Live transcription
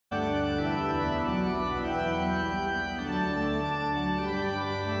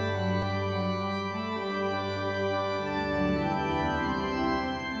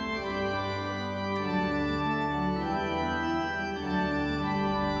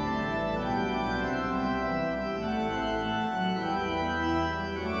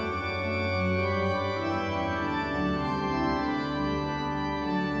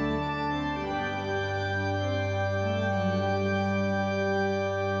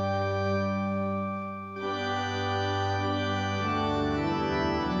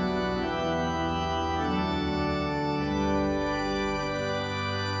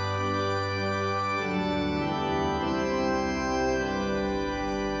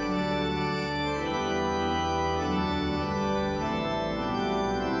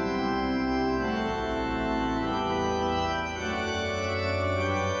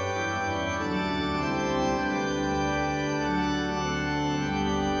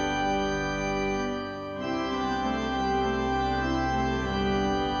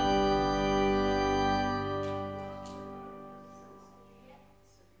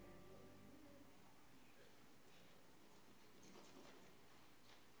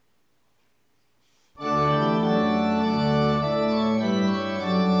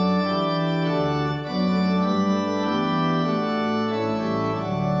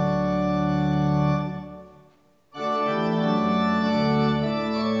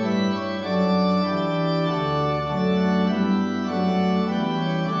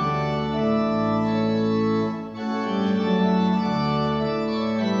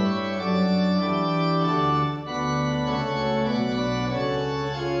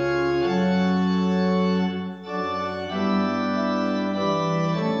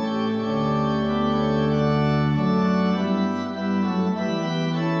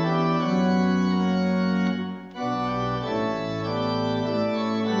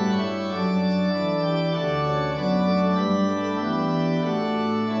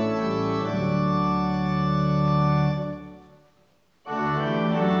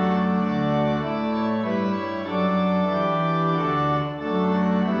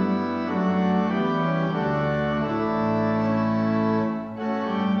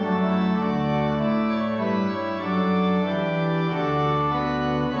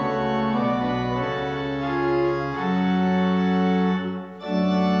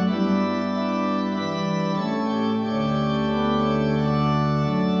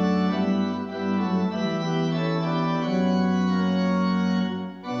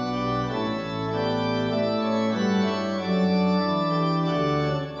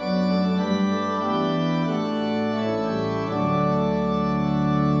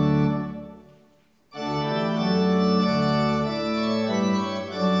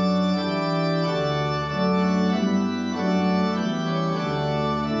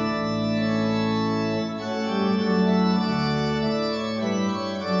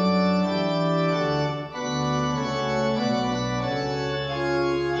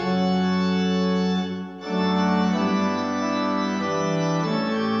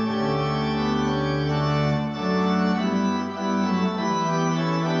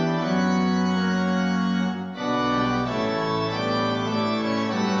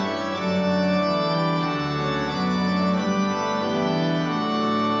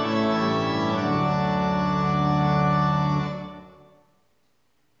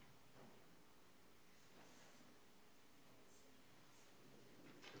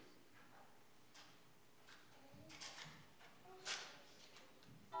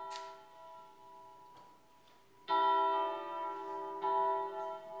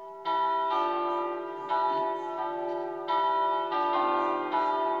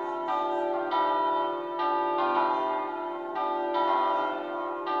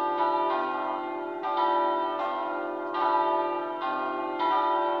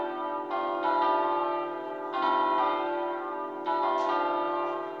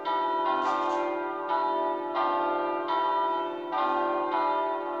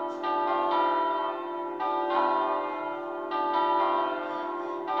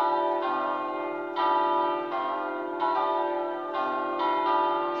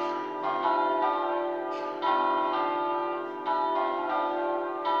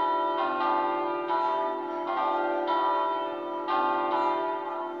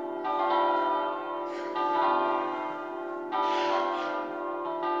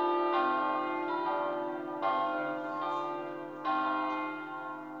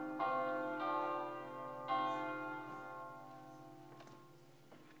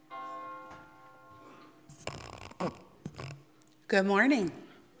Good morning.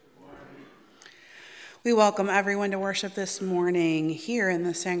 We welcome everyone to worship this morning here in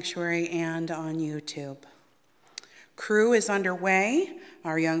the sanctuary and on YouTube. Crew is underway.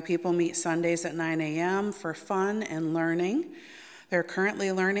 Our young people meet Sundays at 9 a.m. for fun and learning. They're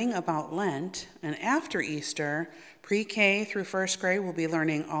currently learning about Lent, and after Easter, pre-K through first grade will be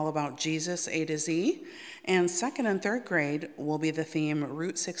learning all about Jesus A to Z, and second and third grade will be the theme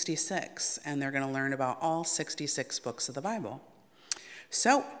Route 66, and they're going to learn about all 66 books of the Bible.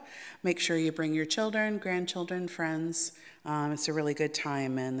 So make sure you bring your children, grandchildren, friends. It's a really good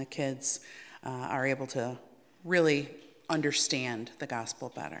time, and the kids are able to really understand the gospel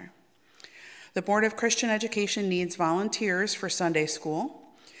better. The Board of Christian Education needs volunteers for Sunday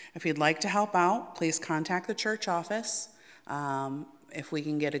school. If you'd like to help out, please contact the church office. If we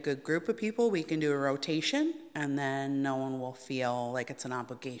can get a good group of people, we can do a rotation, and then no one will feel like it's an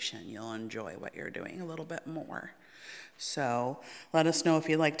obligation. You'll enjoy what you're doing a little bit more. So let us know if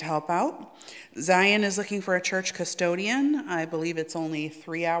you'd like to help out. Zion is looking for a church custodian. I believe it's only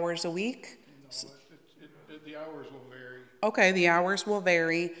 3 hours a week. No, the hours will vary. Okay, the hours will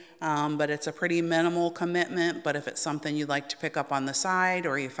vary, but it's a pretty minimal commitment. But if it's something you'd like to pick up on the side,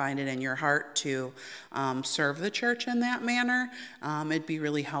 or you find it in your heart to serve the church in that manner, it'd be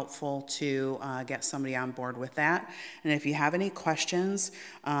really helpful to get somebody on board with that. And if you have any questions,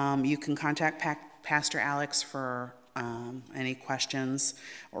 you can contact Pastor Alex for any questions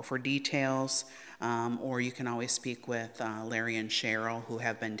or for details, or you can always speak with Larry and Cheryl, who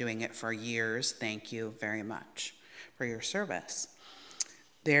have been doing it for years. Thank you very much for your service.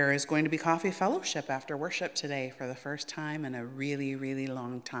 There is going to be coffee fellowship after worship today for the first time in a really, really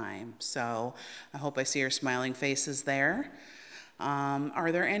long time. So I hope I see your smiling faces there.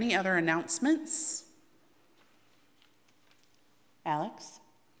 Are there any other announcements? Alex?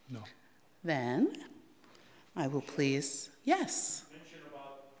 No. Then I will please, yes. Mention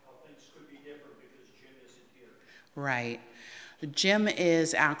about how things could be different because Jim isn't here. Right. Jim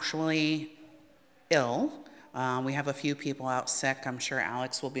is actually ill. We have a few people out sick. I'm sure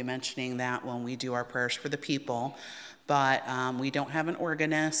Alex will be mentioning that when we do our prayers for the people. But we don't have an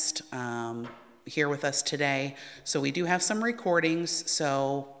organist here with us today. So we do have some recordings.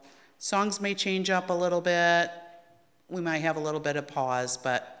 So songs may change up a little bit. We might have a little bit of pause,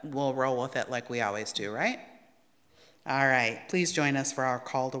 but we'll roll with it like we always do, right? All right, please join us for our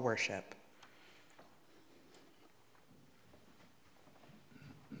call to worship.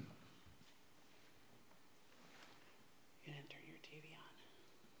 You didn't turn your TV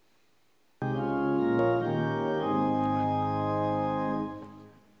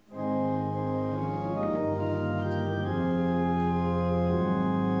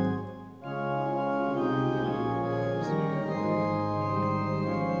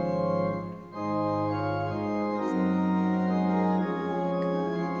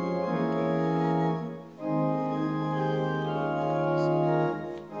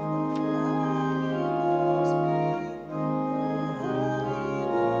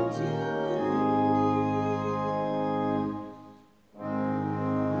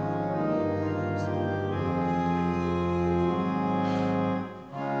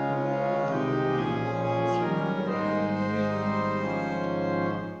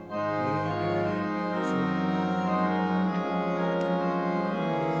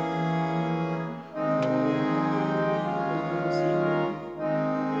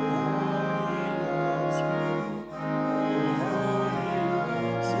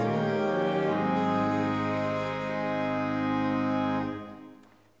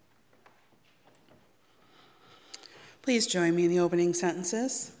Please join me in the opening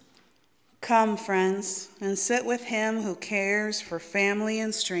sentences. Come, friends, and sit with him who cares for family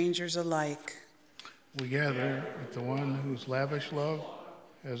and strangers alike. We gather with the one whose lavish love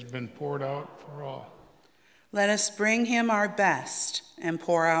has been poured out for all. Let us bring him our best and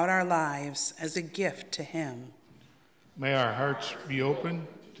pour out our lives as a gift to him. May our hearts be open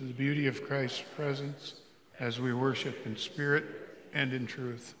to the beauty of Christ's presence as we worship in spirit and in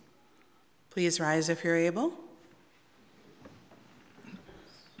truth. Please rise if you're able.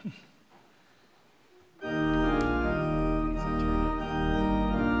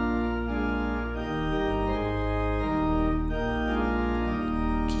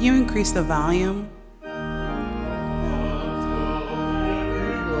 Can you increase the volume?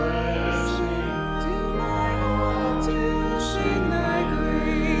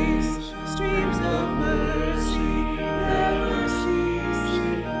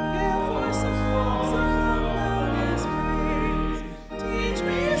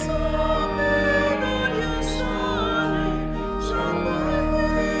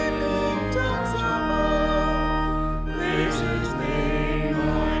 His name.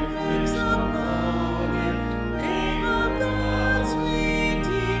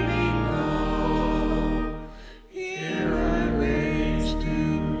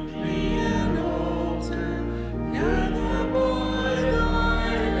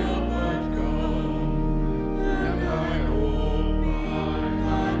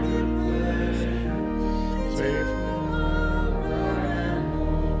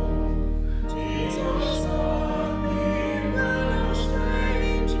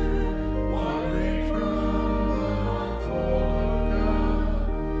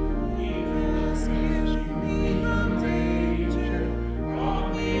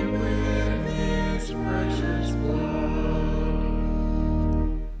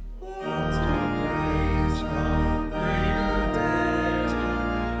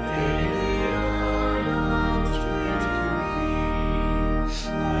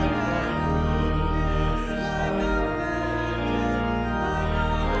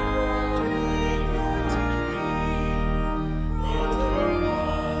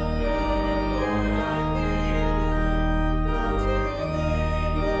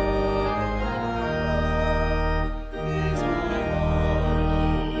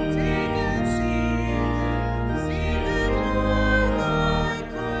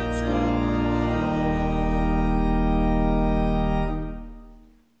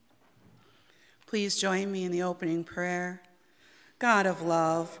 Please join me in the opening prayer. God of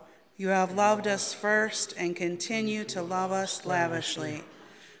love, you have loved us first and continue to love us lavishly.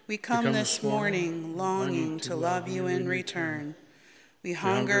 We come this morning longing to love you in return. We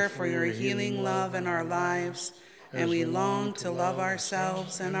hunger for your healing love in our lives, and we long to love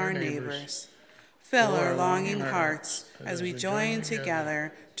ourselves and our neighbors. Fill our longing hearts as we join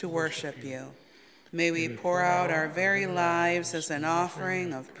together to worship you. May we pour out our very lives as an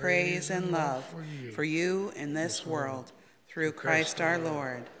offering of praise and love for you in this world, through Christ our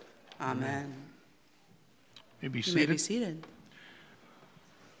Lord. Amen. You may You may be seated.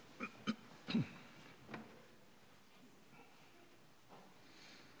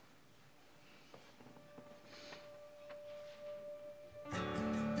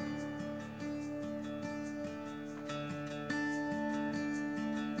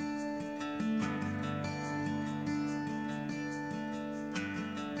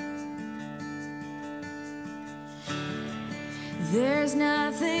 There's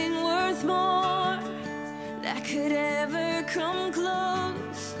nothing worth more that could ever come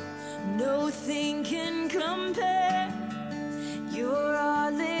close. Nothing can compare. You're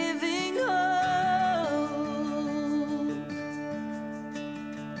our living hope.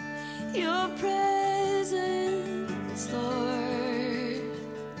 Your presence, Lord.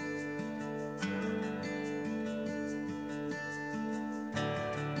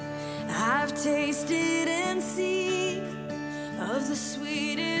 I've tasted and seen of the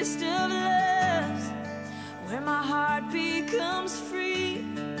sweetest of loves, where my heart becomes free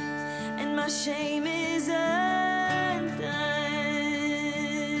and my shame is undone.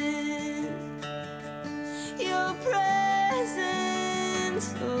 Your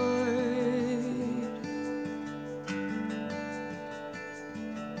presence, Lord.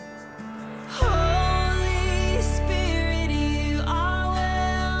 Holy Spirit, you are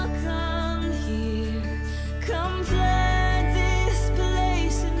welcome here. Come flood this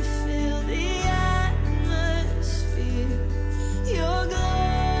place and fill the atmosphere. Your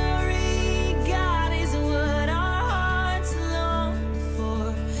glory, God, is what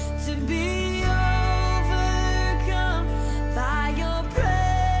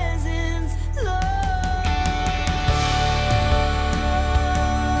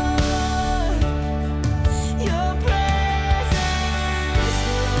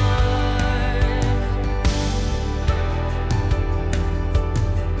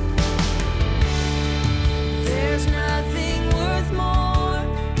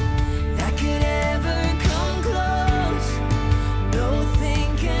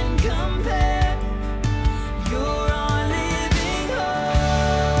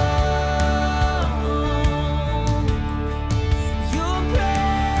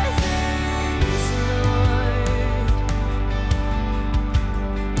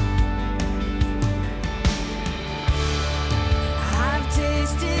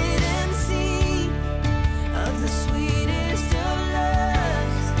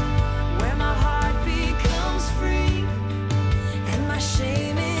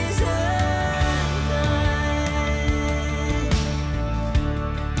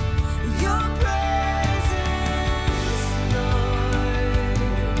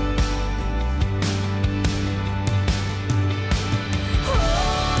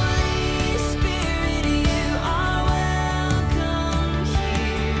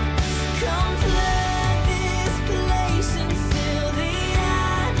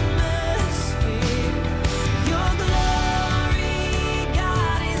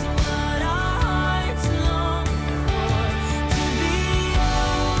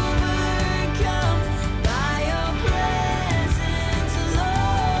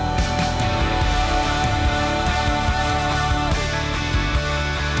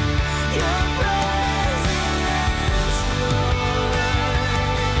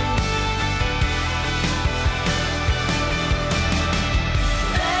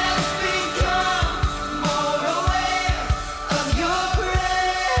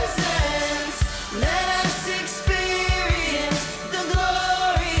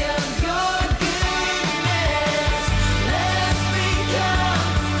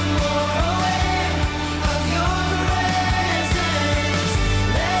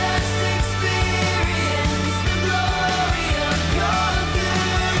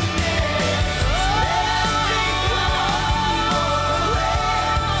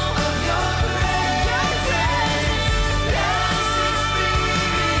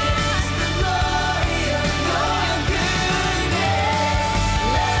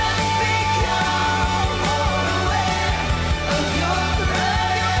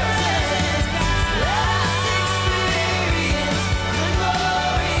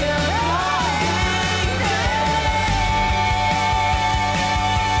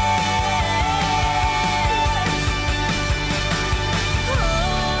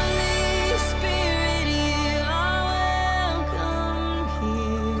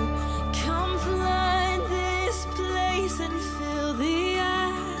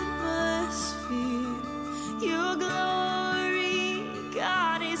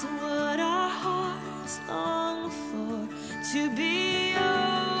hearts long for, to be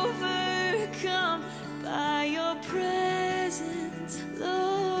overcome by your presence, Lord.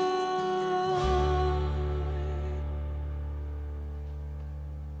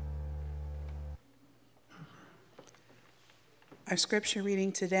 Our scripture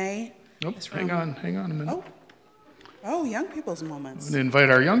reading today Nope, is from... hang on a minute. Oh, young people's moments. I'm going to invite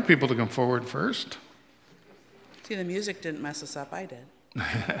our young people to come forward first. See, the music didn't mess us up, I did.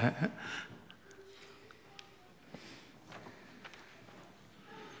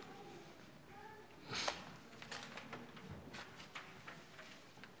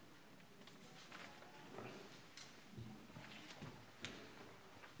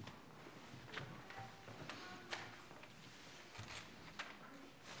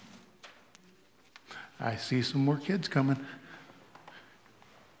 I see some more kids coming.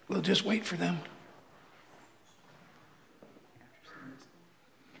 We'll just wait for them.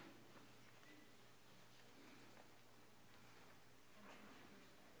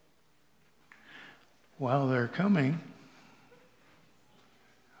 While they're coming,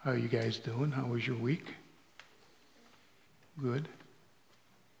 how are you guys doing? How was your week? Good.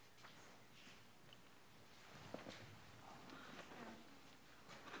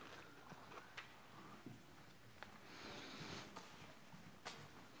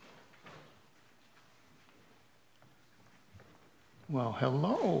 Well,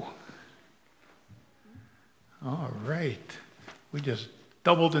 hello. All right. We just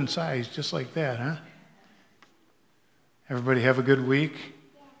doubled in size just like that, huh? Everybody have a good week?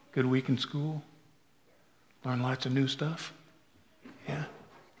 Good week in school? Learn lots of new stuff? Yeah?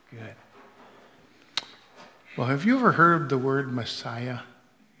 Good. Well, have you ever heard the word Messiah?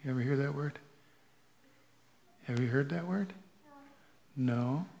 You ever hear that word? Have you heard that word?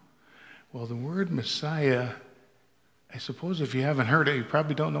 No? Well, the word Messiah, I suppose if you haven't heard it, you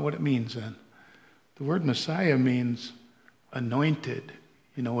probably don't know what it means then. The word Messiah means anointed.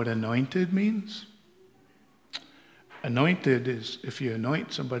 You know what anointed means? Anointed is, if you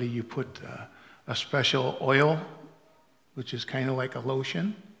anoint somebody, you put a special oil, which is kind of like a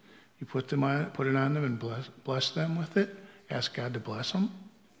lotion. You put it on them and bless them with it. Ask God to bless them.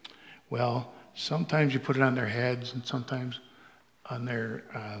 Well, sometimes you put it on their heads, and sometimes on their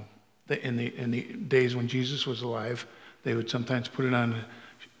in the days when Jesus was alive, they would sometimes put it on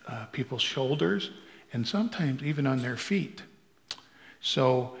people's shoulders, and sometimes even on their feet.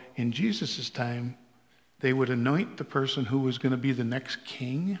 So in Jesus' time, they would anoint the person who was going to be the next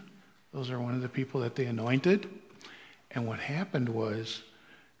king. Those are one of the people that they anointed. And what happened was,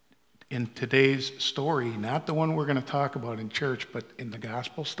 in today's story, not the one we're going to talk about in church, but in the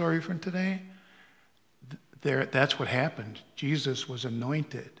gospel story from today, that's what happened. Jesus was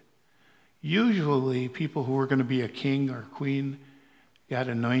anointed. Usually, people who were going to be a king or queen got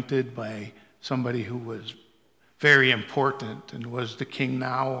anointed by somebody who was very important and was the king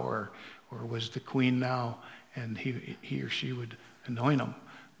now or was the queen now, and he or she would anoint them.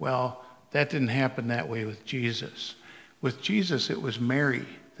 Well, that didn't happen that way with Jesus. With Jesus, it was Mary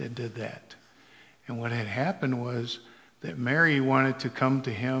that did that. And what had happened was that Mary wanted to come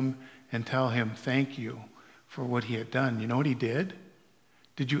to him and tell him thank you for what he had done. You know what he did?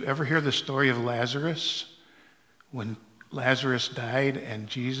 Did you ever hear the story of Lazarus? When Lazarus died and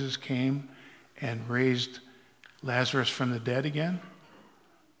Jesus came and raised Lazarus from the dead again?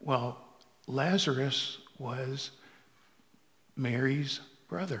 Well, Lazarus was Mary's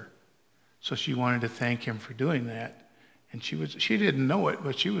brother. So she wanted to thank him for doing that. And she didn't know it,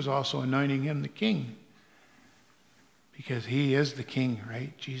 but she was also anointing him the king. Because he is the king,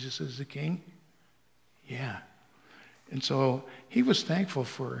 right? Jesus is the king. Yeah. And so he was thankful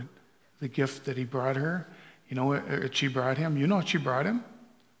for the gift that he brought her. You know what she brought him? You know what she brought him?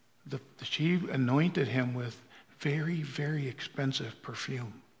 She anointed him with very, very expensive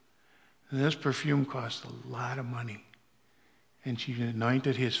perfume. And this perfume cost a lot of money. And she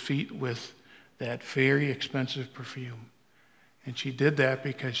anointed his feet with that very expensive perfume. And she did that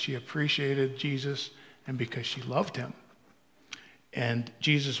because she appreciated Jesus and because she loved him. And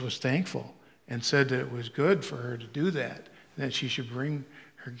Jesus was thankful and said that it was good for her to do that, that she should bring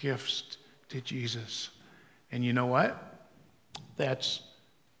her gifts to Jesus. And you know what? That's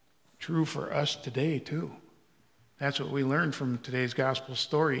true for us today, too. That's what we learned from today's gospel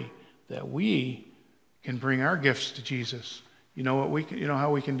story, that we can bring our gifts to Jesus. You know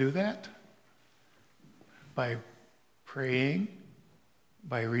how we can do that? By praying,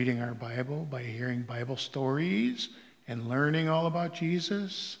 by reading our Bible, by hearing Bible stories and learning all about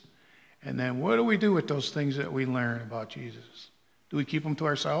Jesus. And then what do we do with those things that we learn about Jesus? Do we keep them to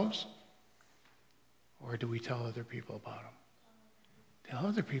ourselves? Or do we tell other people about them? Tell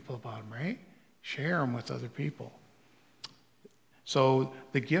other people about them, right? Share them with other people. So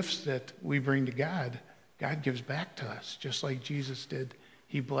the gifts that we bring to God, God gives back to us, just like Jesus did.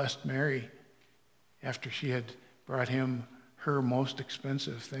 He blessed Mary after she had brought him her most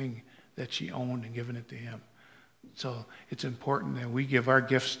expensive thing that she owned and given it to him. So it's important that we give our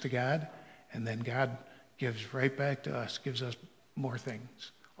gifts to God, and then God gives right back to us, gives us more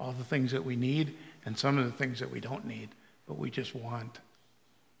things, all the things that we need and some of the things that we don't need, but we just want.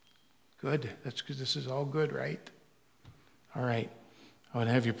 Good. That's because this is all good, right? All right. I want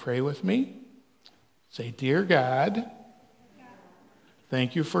to have you pray with me. Say, Dear God,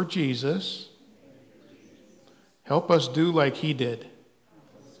 thank you for Jesus. Help us do like he did,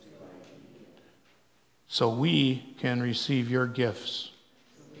 so we can receive your gifts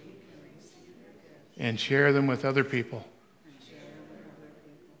and share them with other people.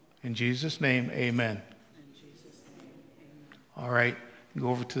 In Jesus' name, amen. All right, go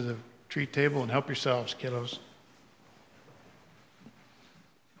over to the treat table and help yourselves, kiddos.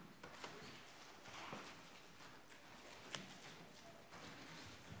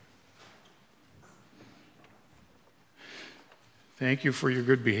 Thank you for your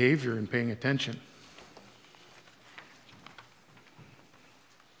good behavior and paying attention.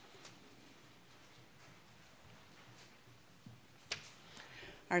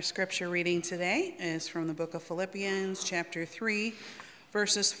 Our scripture reading today is from the book of Philippians, chapter 3,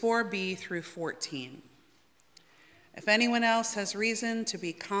 verses 4b through 14. If anyone else has reason to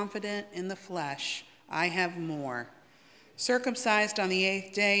be confident in the flesh, I have more. Circumcised on the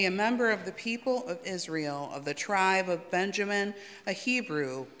 8th day, a member of the people of Israel, of the tribe of Benjamin, a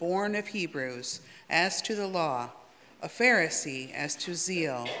Hebrew, born of Hebrews, as to the law, a Pharisee as to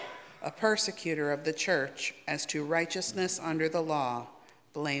zeal, a persecutor of the church as to righteousness under the law,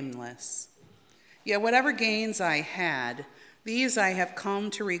 blameless. Yet whatever gains I had, these I have come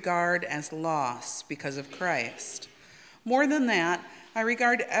to regard as loss because of Christ. More than that, I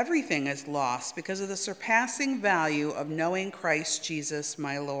regard everything as loss because of the surpassing value of knowing Christ Jesus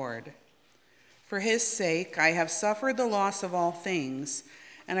my Lord. For his sake I have suffered the loss of all things,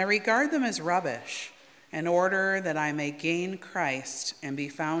 and I regard them as rubbish, in order that I may gain Christ and be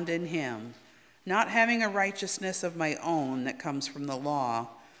found in him, not having a righteousness of my own that comes from the law,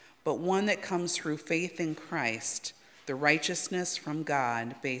 but one that comes through faith in Christ, the righteousness from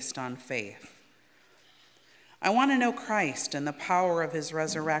God based on faith. I want to know Christ and the power of his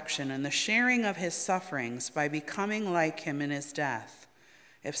resurrection and the sharing of his sufferings by becoming like him in his death,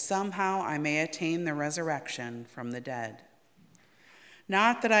 if somehow I may attain the resurrection from the dead.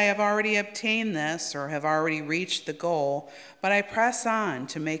 Not that I have already obtained this or have already reached the goal, but I press on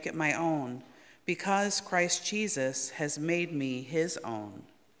to make it my own, because Christ Jesus has made me his own.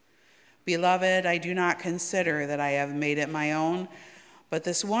 Beloved, I do not consider that I have made it my own, but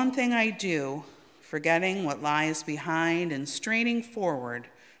this one thing I do, forgetting what lies behind and straining forward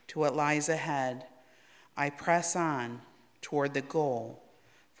to what lies ahead, I press on toward the goal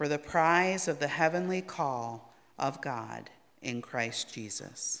for the prize of the heavenly call of God in Christ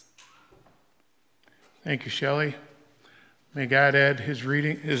Jesus. Thank you, Shelley. May God add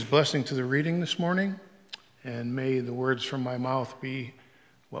his blessing to the reading this morning, and may the words from my mouth be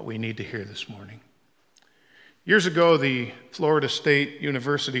what we need to hear this morning. Years ago, the Florida State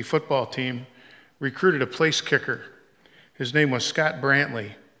University football team recruited a place kicker. His name was Scott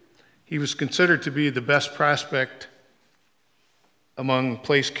Brantley. He was considered to be the best prospect among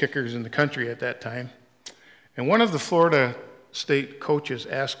place kickers in the country at that time. And one of the Florida State coaches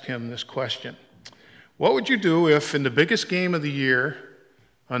asked him this question: what would you do if in the biggest game of the year,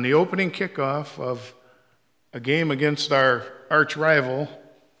 on the opening kickoff of a game against our arch rival,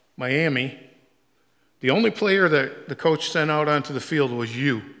 Miami, the only player that the coach sent out onto the field was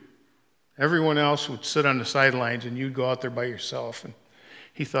you? Everyone else would sit on the sidelines and you'd go out there by yourself. And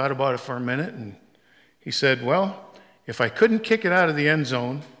he thought about it for a minute and he said, well, if I couldn't kick it out of the end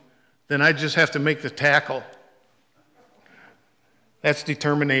zone, then I'd just have to make the tackle. That's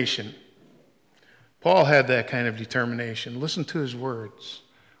determination. Paul had that kind of determination. Listen to his words.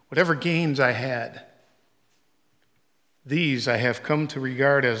 Whatever gains I had, these I have come to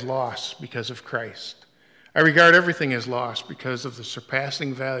regard as loss because of Christ. I regard everything as loss because of the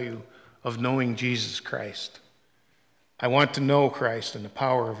surpassing value of knowing Jesus Christ. I want to know Christ and the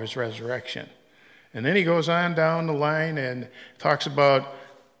power of his resurrection. And then he goes on down the line and talks about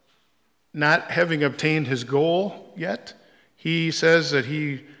not having obtained his goal yet. He says that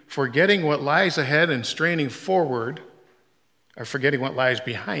he, forgetting what lies ahead and straining forward, or forgetting what lies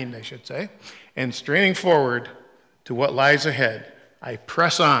behind, I should say, and straining forward to what lies ahead, I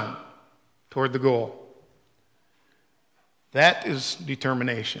press on toward the goal. That is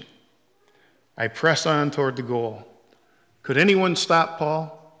determination. I press on toward the goal. Could anyone stop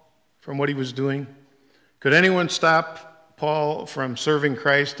Paul from what he was doing? Could anyone stop Paul from serving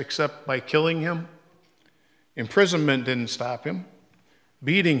Christ except by killing him? Imprisonment didn't stop him.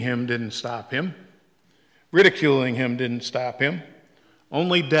 Beating him didn't stop him. Ridiculing him didn't stop him.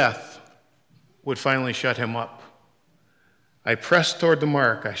 Only death would finally shut him up. I press toward the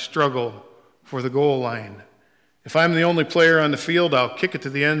mark. I struggle for the goal line. If I'm the only player on the field, I'll kick it to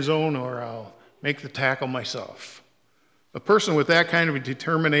the end zone or I'll make the tackle myself. A person with that kind of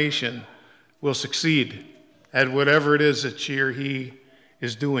determination will succeed at whatever it is that she or he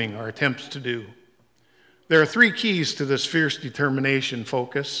is doing or attempts to do. There are three keys to this fierce determination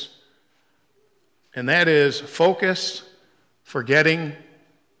focus, and that is focus, forgetting,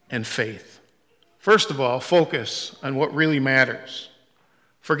 and faith. First of all, focus on what really matters.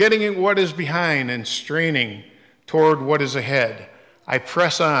 Forgetting what is behind and straining toward what is ahead. I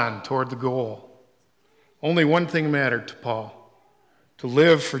press on toward the goal. Only one thing mattered to Paul: to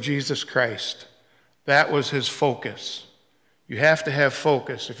live for Jesus Christ. That was his focus. You have to have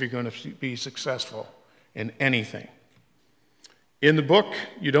focus if you're going to be successful in anything. In the book,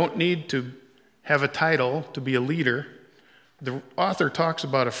 you don't need to have a title to be a leader. The author talks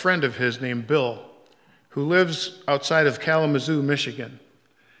about a friend of his named Bill, who lives outside of Kalamazoo, Michigan.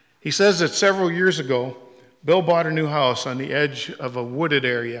 He says that several years ago, Bill bought a new house on the edge of a wooded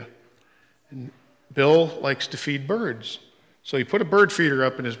area. And Bill likes to feed birds, so he put a bird feeder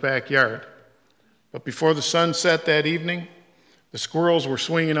up in his backyard. But before the sun set that evening, the squirrels were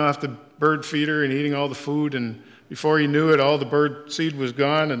swinging off the bird feeder and eating all the food, and before he knew it, all the bird seed was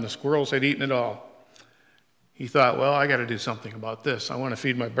gone and the squirrels had eaten it all. He thought, well, I got to do something about this. I want to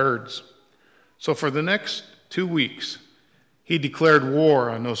feed my birds. So for the next 2 weeks, he declared war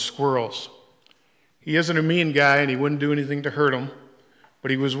on those squirrels. He isn't a mean guy and he wouldn't do anything to hurt them,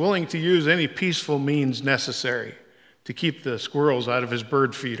 but he was willing to use any peaceful means necessary to keep the squirrels out of his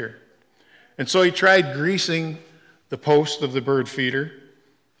bird feeder. And so he tried greasing the post of the bird feeder,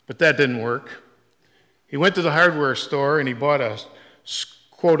 but that didn't work. He went to the hardware store and he bought a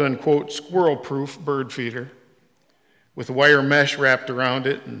quote-unquote squirrel-proof bird feeder with wire mesh wrapped around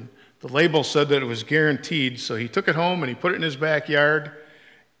it, and the label said that it was guaranteed, so he took it home and he put it in his backyard,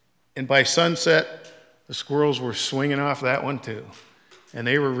 and by sunset, the squirrels were swinging off that one too. And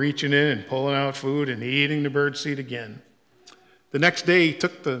they were reaching in and pulling out food and eating the bird seed again. The next day, he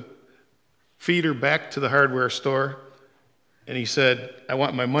took the feeder back to the hardware store, and he said, I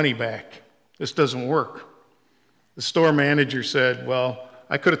want my money back. This doesn't work. The store manager said, well,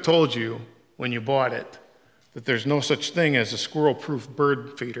 I could have told you when you bought it that there's no such thing as a squirrel-proof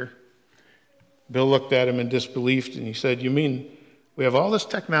bird feeder. Bill looked at him in disbelief, and he said, you mean we have all this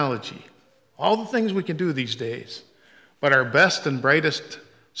technology, all the things we can do these days, but our best and brightest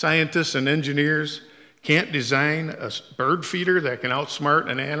scientists and engineers can't design a bird feeder that can outsmart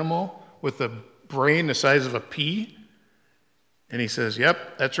an animal with a brain the size of a pea? And he says,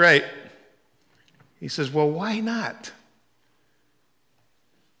 yep, that's right. He says, well, why not?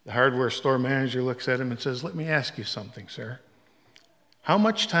 The hardware store manager looks at him and says, let me ask you something, sir. How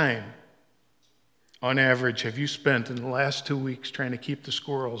much time, on average, have you spent in the last 2 weeks trying to keep the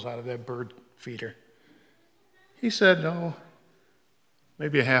squirrels out of that bird feeder? He said, no,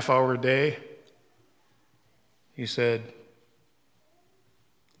 maybe a half hour a day. He said,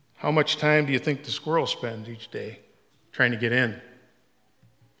 how much time do you think the squirrel spends each day trying to get in?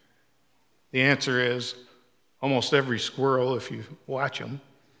 The answer is almost every squirrel, if you watch them,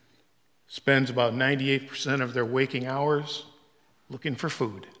 spends about 98% of their waking hours looking for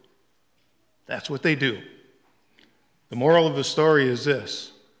food. That's what they do. The moral of the story is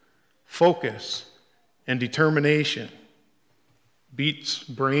this: focus and determination beats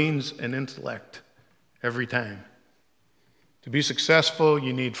brains and intellect every time. To be successful,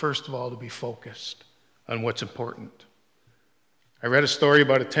 you need, first of all, to be focused on what's important. I read a story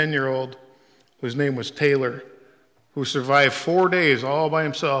about a 10-year-old whose name was Taylor, who survived 4 days all by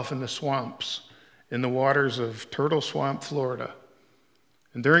himself in the swamps, in the waters of Turtle Swamp, Florida.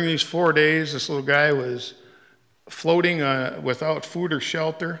 And during these 4 days, this little guy was floating without food or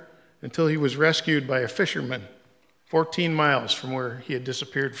shelter until he was rescued by a fisherman 14 miles from where he had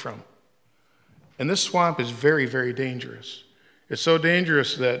disappeared from. And this swamp is very, very dangerous. It's so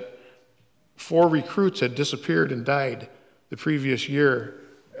dangerous that 4 recruits had disappeared and died the previous year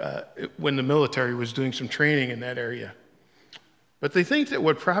when the military was doing some training in that area. But they think that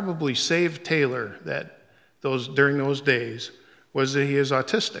what probably saved Taylor during those days was that he is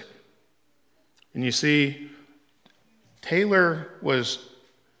autistic. And you see, Taylor was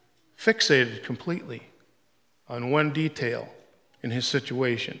fixated completely on one detail in his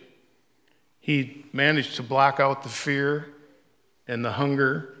situation. He managed to block out the fear and the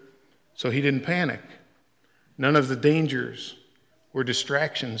hunger, so he didn't panic. None of the dangers were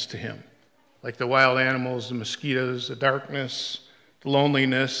distractions to him, like the wild animals, the mosquitoes, the darkness, the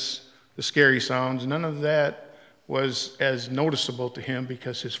loneliness, the scary sounds. None of that was as noticeable to him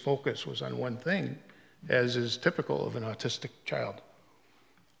because his focus was on one thing, as is typical of an autistic child.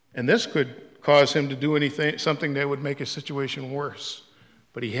 And this could cause him to do something that would make his situation worse.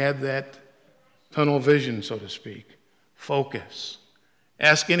 But he had that tunnel vision, so to speak. Focus.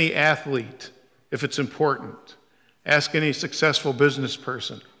 Ask any athlete if it's important. Ask any successful business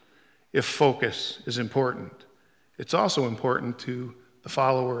person if focus is important. It's also important to the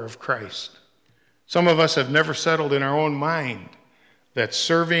follower of Christ. Some of us have never settled in our own mind that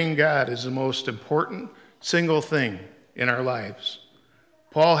serving God is the most important single thing in our lives.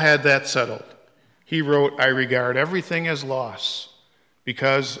 Paul had that settled. He wrote, "I regard everything as loss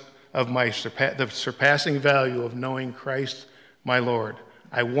because of the surpassing value of knowing Christ, my Lord.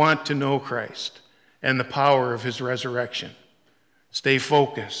 I want to know Christ and the power of his resurrection." Stay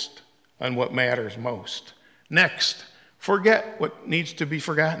focused on what matters most. Next, forget what needs to be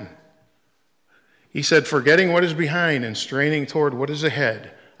forgotten. He said, "Forgetting what is behind and straining toward what is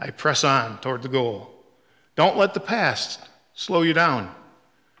ahead, I press on toward the goal." Don't let the past slow you down.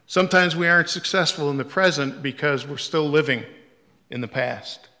 Sometimes we aren't successful in the present because we're still living in the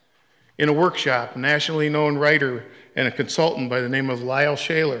past. In a workshop, a nationally known writer and a consultant by the name of Lyle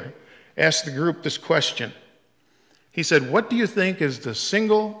Shaler asked the group this question. He said, "What do you think is the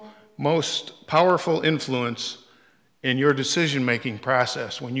single most powerful influence in your decision-making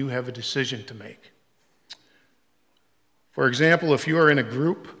process when you have a decision to make?" For example, if you are in a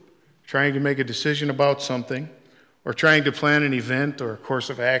group trying to make a decision about something or trying to plan an event or a course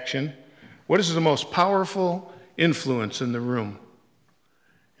of action, what is the most powerful influence in the room?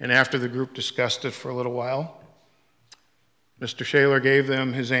 And after the group discussed it for a little while, Mr. Shaler gave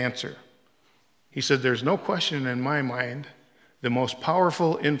them his answer. He said, "There's no question in my mind the most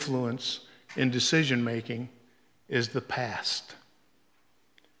powerful influence in decision-making is the past."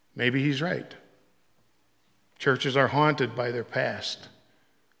 Maybe he's right. Churches are haunted by their past.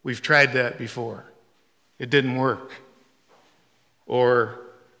 We've tried that before. It didn't work.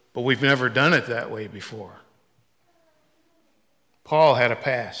 But we've never done it that way before. Paul had a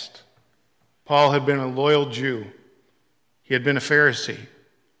past. Paul had been a loyal Jew. He had been a Pharisee.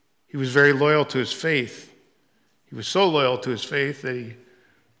 He was very loyal to his faith. He was so loyal to his faith that he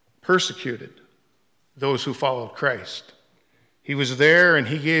persecuted those who followed Christ. He was there and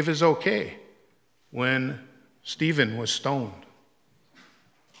he gave his okay when Stephen was stoned.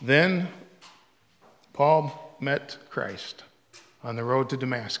 Then Paul met Christ on the road to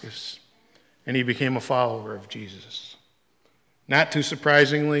Damascus, and he became a follower of Jesus. Not too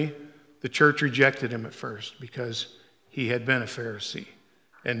surprisingly, the church rejected him at first because he had been a Pharisee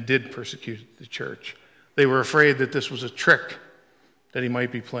and did persecute the church. They were afraid that this was a trick that he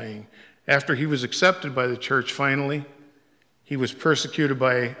might be playing. After he was accepted by the church finally, he was persecuted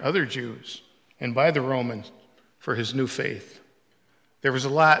by other Jews and by the Romans for his new faith. There was a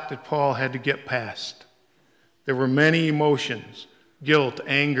lot that Paul had to get past. There were many emotions, guilt,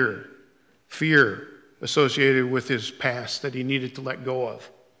 anger, fear associated with his past that he needed to let go of.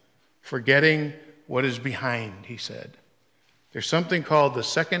 Forgetting what is behind, he said. There's something called the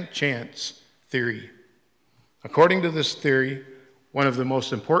second chance theory. According to this theory, one of the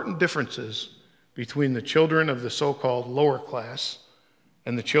most important differences between the children of the so-called lower class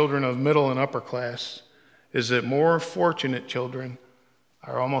and the children of middle and upper class is that more fortunate children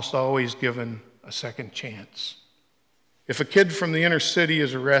are almost always given a second chance. If a kid from the inner city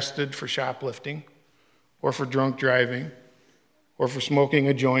is arrested for shoplifting or for drunk driving or for smoking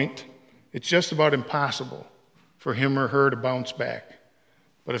a joint, it's just about impossible for him or her to bounce back.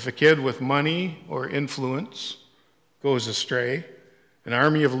 But if a kid with money or influence goes astray, an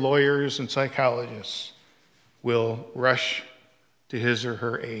army of lawyers and psychologists will rush to his or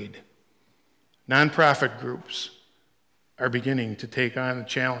her aid. Nonprofit groups are beginning to take on the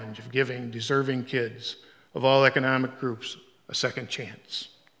challenge of giving deserving kids of all economic groups a second chance.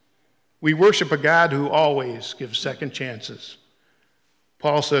 We worship a God who always gives second chances.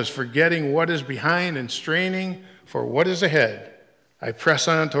 Paul says, "Forgetting what is behind and straining for what is ahead, I press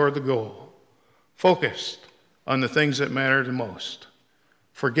on toward the goal," focused on the things that matter the most,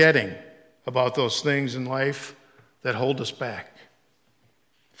 forgetting about those things in life that hold us back.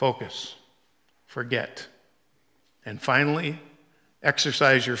 Focus, forget, and finally,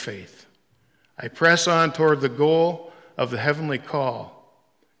 exercise your faith. I press on toward the goal of the heavenly call.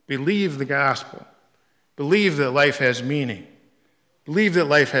 Believe the gospel. Believe that life has meaning. Believe that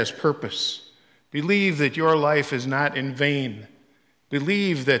life has purpose. Believe that your life is not in vain.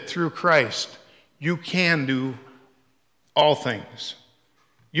 Believe that through Christ you can do all things.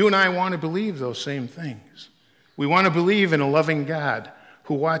 You and I want to believe those same things. We want to believe in a loving God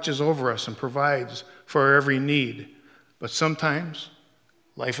who watches over us and provides for our every need. But sometimes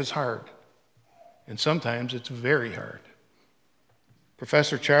life is hard, and sometimes it's very hard.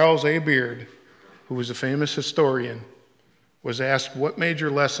 Professor Charles A. Beard, who was a famous historian, was asked what major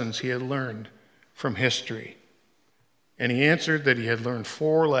lessons he had learned from history. And he answered that he had learned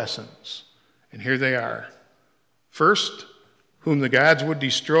 4 lessons. And here they are. First, whom the gods would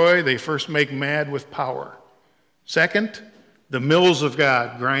destroy, they first make mad with power. Second, the mills of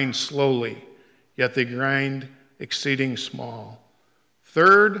God grind slowly, yet they grind exceeding small.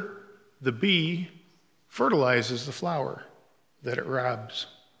 Third, the bee fertilizes the flower that it robs.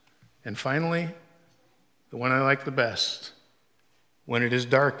 And finally, the one I like the best, when it is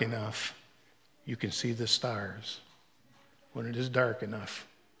dark enough, you can see the stars. When it is dark enough,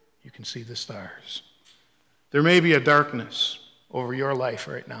 you can see the stars. There may be a darkness over your life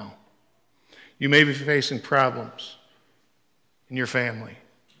right now. You may be facing problems in your family,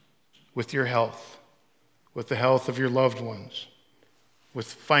 with your health, with the health of your loved ones, with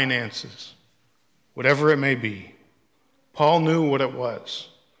finances, whatever it may be. Paul knew what it was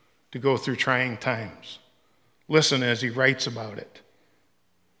to go through trying times. Listen as he writes about it.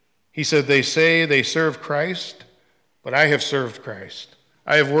 He said, they say they serve Christ, but I have served Christ.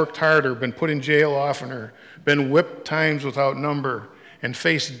 I have worked harder, been put in jail oftener, been whipped times without number, and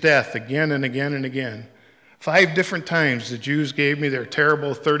faced death again and again and again. 5 different times the Jews gave me their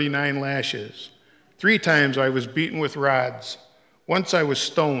terrible 39 lashes. 3 times I was beaten with rods. Once I was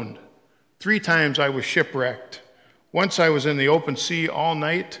stoned. 3 times I was shipwrecked. Once I was in the open sea all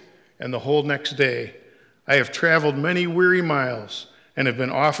night and the whole next day. I have traveled many weary miles and have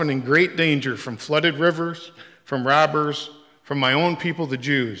been often in great danger from flooded rivers, from robbers, from my own people, the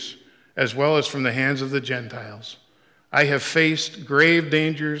Jews, as well as from the hands of the Gentiles. I have faced grave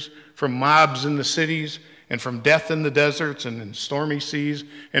dangers from mobs in the cities, and from death in the deserts and in stormy seas,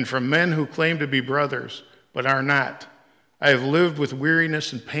 and from men who claim to be brothers, but are not. I have lived with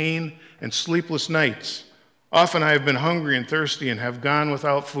weariness and pain and sleepless nights. Often I have been hungry and thirsty and have gone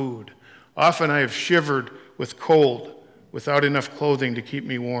without food. Often I have shivered with cold, without enough clothing to keep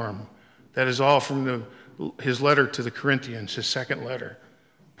me warm. That is all from his letter to the Corinthians, his second letter.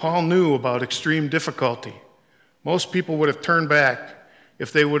 Paul knew about extreme difficulty. Most people would have turned back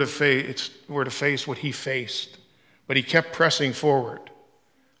if they were to face what he faced, but he kept pressing forward.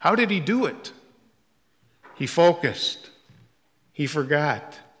 How did he do it? He focused, he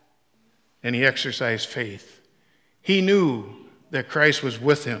forgot, and he exercised faith. He knew that Christ was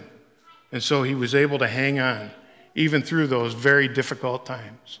with him, and so he was able to hang on, even through those very difficult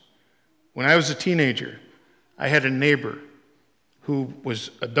times. When I was a teenager, I had a neighbor who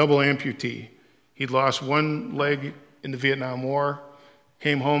was a double amputee. He'd lost one leg in the Vietnam War,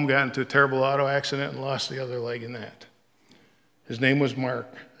 came home, got into a terrible auto accident, and lost the other leg in that. His name was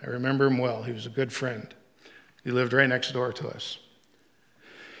Mark. I remember him well. He was a good friend. He lived right next door to us.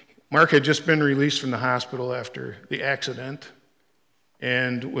 Mark had just been released from the hospital after the accident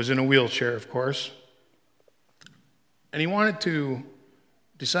and was in a wheelchair, of course. And he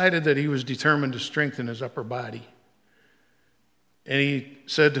decided that he was determined to strengthen his upper body. And he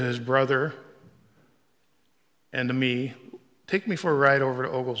said to his brother and to me, take me for a ride over to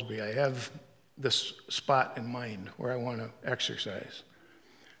Oglesby. I have this spot in mind where I want to exercise.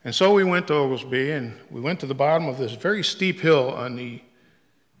 And so we went to Oglesby, and we went to the bottom of this very steep hill on the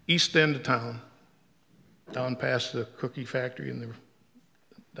east end of town, down past the cookie factory and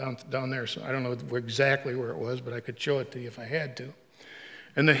the down there. So I don't know exactly where it was, but I could show it to you if I had to.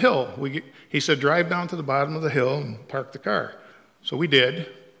 And the hill, he said, drive down to the bottom of the hill and park the car. So we did.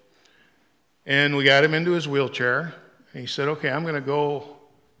 And we got him into his wheelchair. And he said, okay, I'm going to go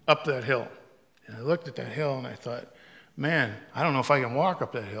up that hill. And I looked at that hill and I thought, man, I don't know if I can walk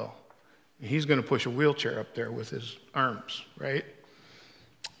up that hill. And he's going to push a wheelchair up there with his arms, right?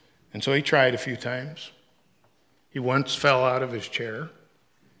 And so he tried a few times. He once fell out of his chair.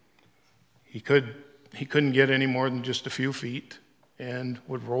 He couldn't get any more than just a few feet and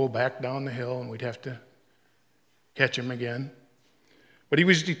would roll back down the hill, and we'd have to catch him again. But he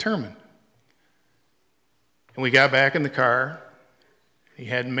was determined. And we got back in the car. He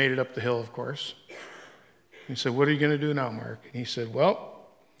hadn't made it up the hill, of course. He said, what are you going to do now, Mark? And he said, well,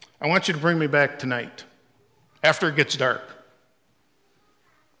 I want you to bring me back tonight, after it gets dark.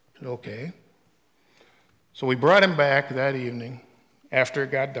 I said, okay. So we brought him back that evening, after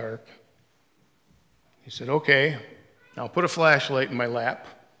it got dark. He said, okay, now put a flashlight in my lap.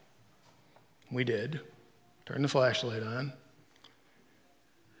 We did. Turned the flashlight on.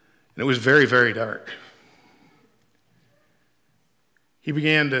 And it was very, very dark. He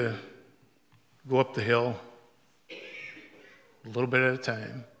began to go up the hill a little bit at a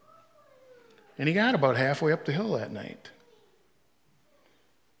time. And he got about halfway up the hill that night.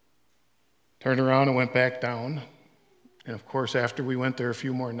 Turned around and went back down. And of course, after we went there a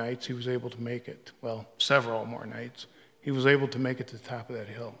few more nights, he was able to make it. Well, several more nights. He was able to make it to the top of that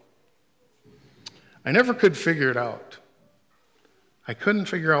hill. I never could figure it out. I couldn't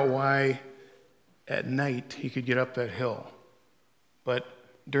figure out why at night he could get up that hill, but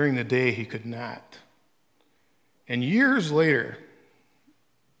during the day he could not. And years later,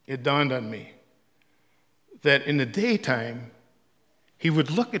 it dawned on me that in the daytime, he would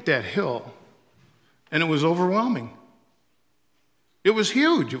look at that hill, and it was overwhelming. It was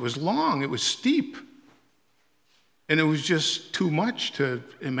huge, it was long, it was steep, and it was just too much to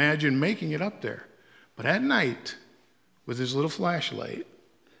imagine making it up there. But at night, with his little flashlight,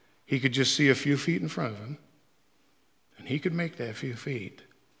 he could just see a few feet in front of him, and he could make that few feet.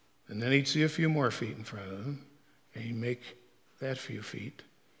 And then he'd see a few more feet in front of him, and he'd make that few feet.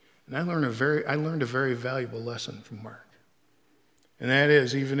 And I learned a very valuable lesson from Mark. And that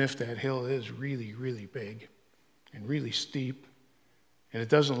is, even if that hill is really, really big and really steep, and it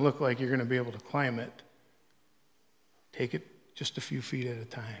doesn't look like you're going to be able to climb it, take it just a few feet at a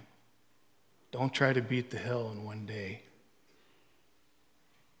time. Don't try to beat the hill in one day.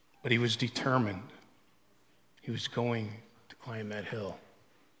 But he was determined. He was going to climb that hill.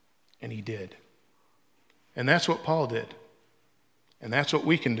 And he did. And that's what Paul did. And that's what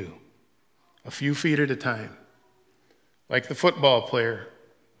we can do. A few feet at a time. Like the football player.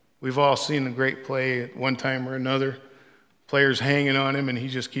 We've all seen a great play at one time or another. Player's hanging on him and he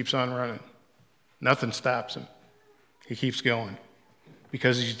just keeps on running. Nothing stops him. He keeps going.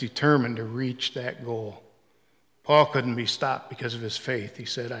 Because he's determined to reach that goal. Paul couldn't be stopped because of his faith. He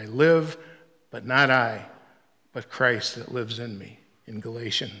said, I live, but not I, but Christ that lives in me, in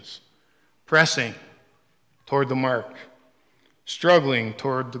Galatians. Pressing toward the mark, struggling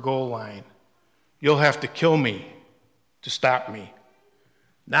toward the goal line. You'll have to kill me to stop me.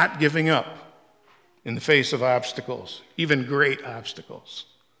 Not giving up in the face of obstacles, even great obstacles.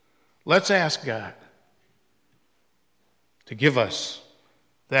 Let's ask God to give us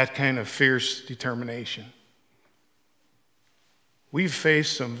that kind of fierce determination. We've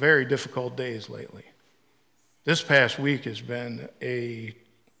faced some very difficult days lately. This past week has been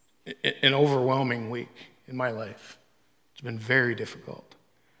an overwhelming week in my life. It's been very difficult.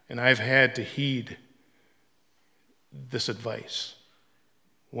 And I've had to heed this advice.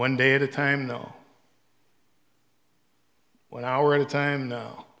 One day at a time, no. 1 hour at a time,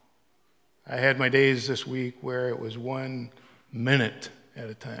 no. I had my days this week where it was 1 minute at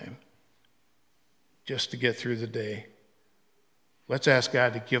a time just to get through the day. Let's ask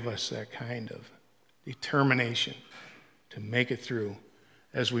God to give us that kind of determination to make it through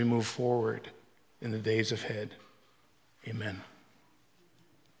as we move forward in the days ahead. Amen.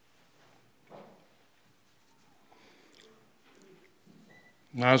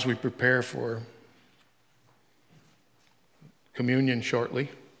 Now, as we prepare for communion shortly,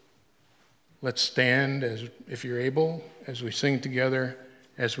 let's stand, as if you're able, as we sing together,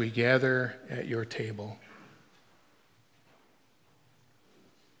 as we gather at your table.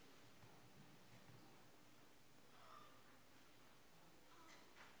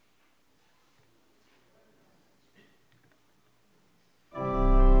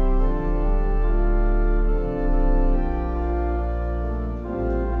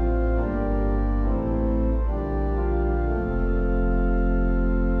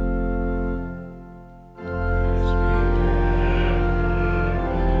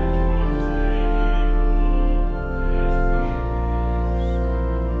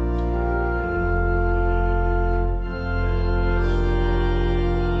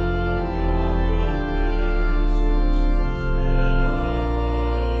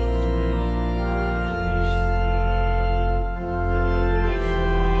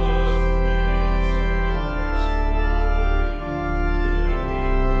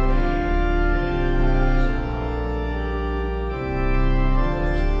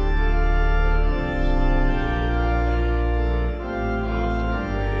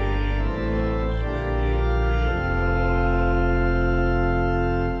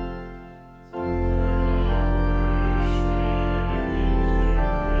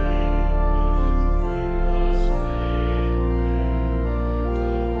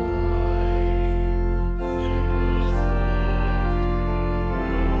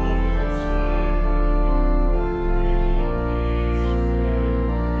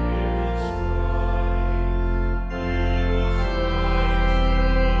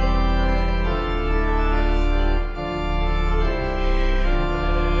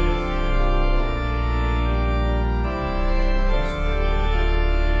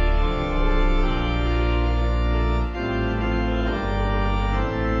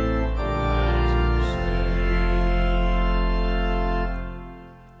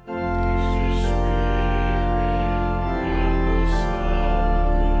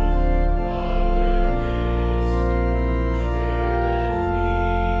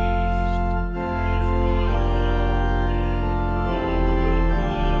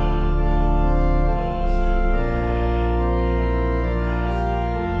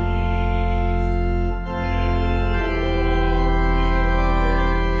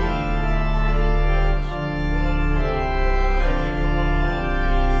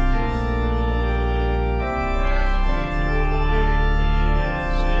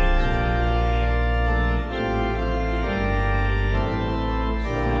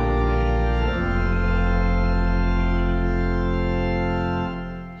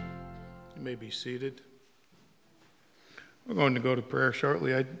 be seated. We're going to go to prayer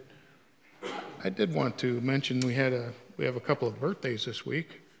shortly. I did want to mention we have a couple of birthdays this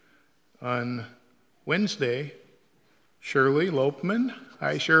week. On Wednesday, Shirley Lopman,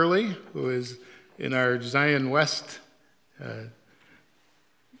 hi Shirley, who is in our Zion West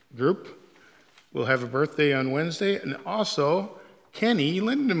group, will have a birthday on Wednesday, and also Kenny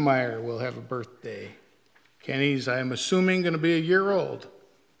Lindenmeyer will have a birthday. Kenny's, I'm assuming, going to be a year old.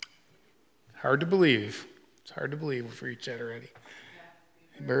 Hard to believe. It's hard to believe we've reached that already.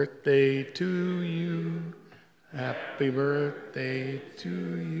 Happy birthday to you. Happy birthday to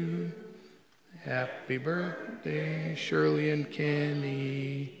you. Happy birthday, Shirley and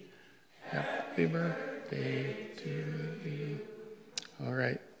Kenny. Happy birthday to you. All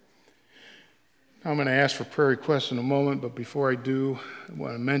right. I'm going to ask for prayer requests in a moment, but before I do, I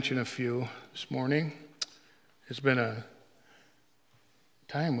want to mention a few this morning. It's been a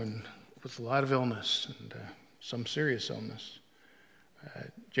time with a lot of illness and some serious illness.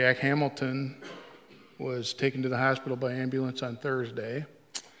 Jack Hamilton was taken to the hospital by ambulance on Thursday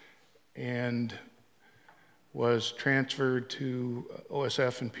and was transferred to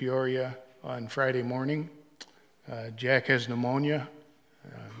OSF in Peoria on Friday morning. Jack has pneumonia.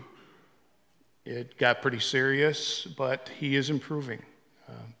 It got pretty serious, but he is improving.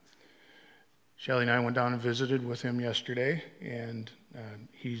 Shelley and I went down and visited with him yesterday, and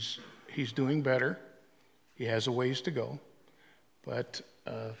he's doing better. He has a ways to go, but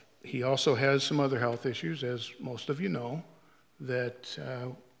he also has some other health issues, as most of you know, that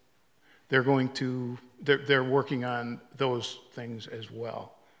they're working on those things as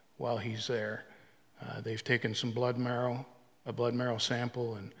well while he's there. They've taken some a blood marrow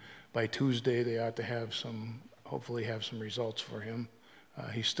sample, and by Tuesday they ought to hopefully have some results for him.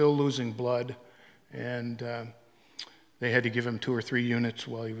 He's still losing blood, and they had to give him 2 or 3 units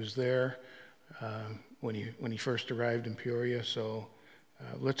while he was there when he first arrived in Peoria. So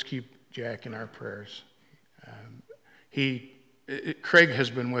let's keep Jack in our prayers. Craig has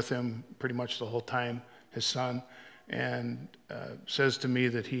been with him pretty much the whole time, his son, and says to me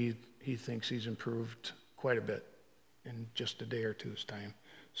that he thinks he's improved quite a bit in just a day or two's time.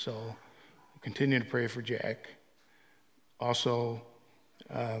 So we'll continue to pray for Jack. Also,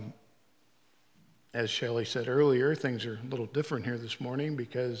 as Shelley said earlier, things are a little different here this morning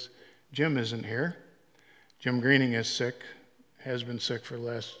because Jim isn't here. Jim Greening is sick, has been sick for the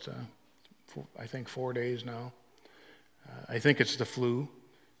last, 4 days now. I think it's the flu.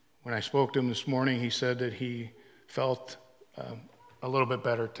 When I spoke to him this morning, he said that he felt a little bit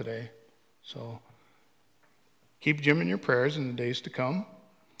better today. So keep Jim in your prayers in the days to come.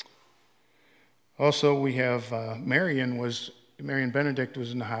 Also, we have Marion Benedict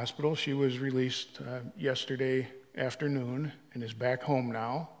was in the hospital. She was released yesterday afternoon and is back home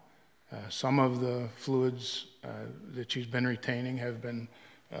now. Some of the fluids that she's been retaining have been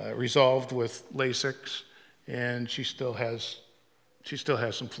resolved with Lasix, and she still has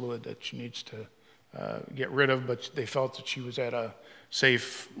some fluid that she needs to get rid of, but they felt that she was at a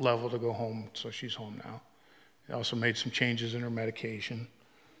safe level to go home, so she's home now. They also made some changes in her medication.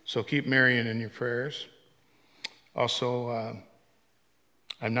 So keep Marion in your prayers. Also,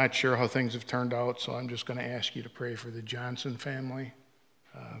 I'm not sure how things have turned out, so I'm just going to ask you to pray for the Johnson family,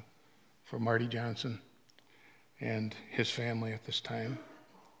 for Marty Johnson and his family at this time.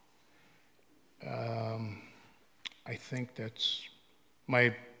 I think that's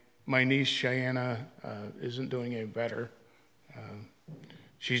my niece Cheyenne isn't doing any better.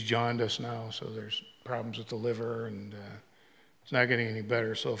 She's jaundiced now, so there's problems with the liver, and it's not getting any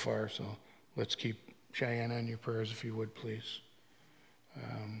better so far. So let's keep Cheyenne on your prayers if you would, please.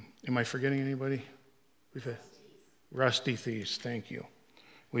 Am I forgetting anybody? Rusty Thies, thank you.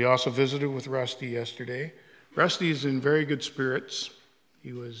 We also visited with Rusty yesterday. Rusty is in very good spirits.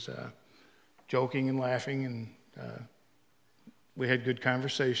 He was joking and laughing, and we had good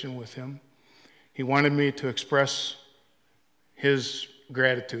conversation with him. He wanted me to express his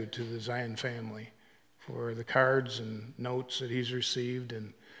gratitude to the Zion family for the cards and notes that he's received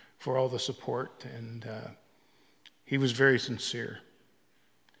and for all the support, and he was very sincere.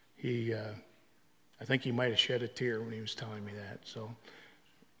 I think he might have shed a tear when he was telling me that. So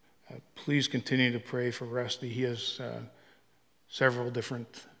please continue to pray for Rusty. He has several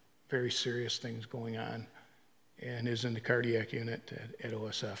different very serious things going on and is in the cardiac unit at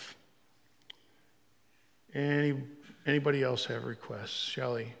OSF. Anybody else have requests?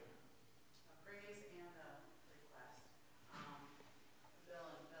 Shelley? Praise and request. Bill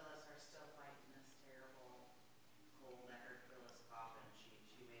and Phyllis are still fighting this terrible cold. I heard Phyllis coughing. She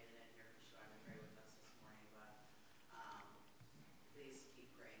made it in here because she wanted to pray with us this morning, but please keep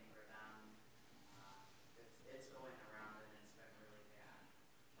praying for them.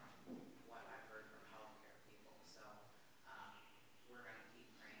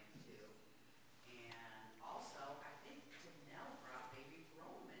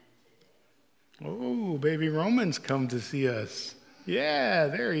 Oh, baby Roman's come to see us. Yeah,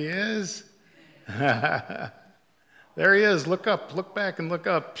 there he is. There he is. Look up, look back and look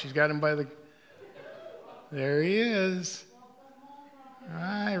up. She's got him by the... There he is.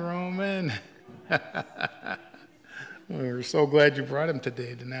 Hi, Roman. We're so glad you brought him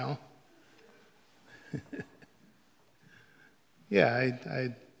today, Danelle. Yeah,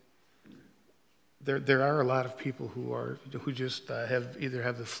 there are a lot of people who just either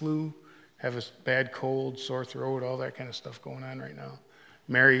have the flu, have a bad cold, sore throat, all that kind of stuff going on right now.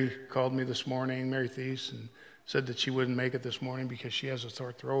 Mary called me this morning, Mary Thies, and said that she wouldn't make it this morning because she has a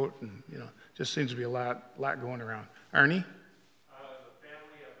sore throat, and just seems to be a lot going around. Arnie? The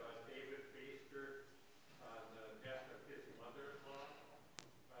family of David Baster, the death of his mother-in-law,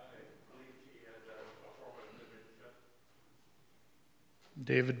 I believe she has a form of dementia.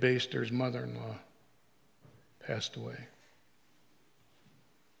 David Baster's mother-in-law passed away.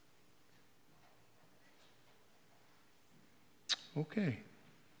 Okay.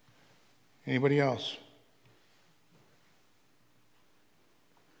 Anybody else?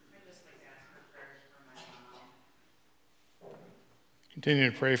 I'd just like to ask for prayers for my mom.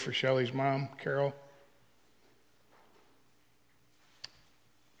 Continue to pray for Shelley's mom, Carol.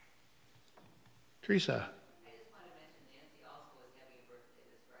 Teresa.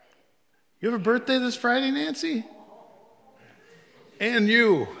 You have a birthday this Friday, Nancy? And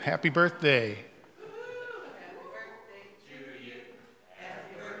you, happy birthday.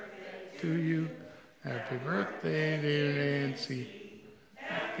 To you. Happy birthday, dear Nancy.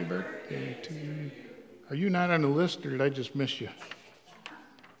 Happy birthday to you. Are you not on the list, or did I just miss you?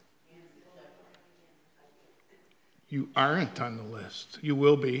 You aren't on the list. You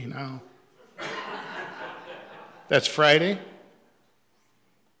will be now. That's Friday?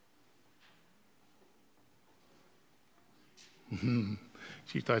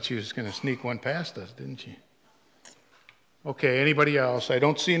 She thought she was going to sneak one past us, didn't she? Okay, anybody else? I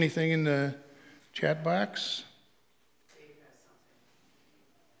don't see anything in the chat box.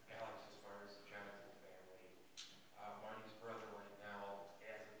 Alex, as far as the Jonathan family, Marty's brother right now,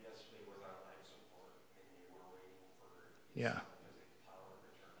 as of yesterday, was on life support, and they were waiting for Yeah. power of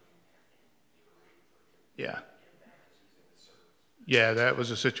attorney, and they were waiting for him Yeah. to get back because he's in the service. Yeah, that was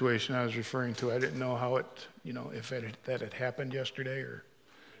a situation I was referring to. I didn't know how it, if that had happened yesterday or.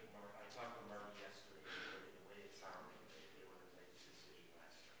 I talked to Marty yesterday, but the way it sounded, they were going to make a decision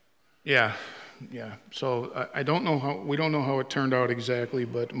last night. Yeah. So I don't know we don't know how it turned out exactly,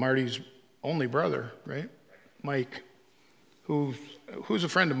 but Marty's only brother, right? Mike, who's a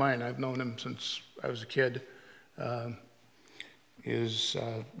friend of mine. I've known him since I was a kid, is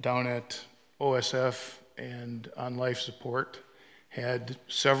down at OSF and on life support, had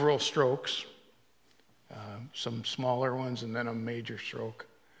several strokes, some smaller ones and then a major stroke.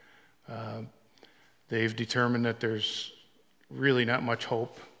 They've determined that there's really not much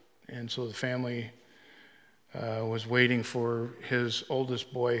hope, and so the family was waiting for his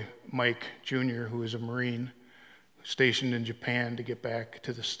oldest boy, Mike Jr., who is a Marine stationed in Japan, to get back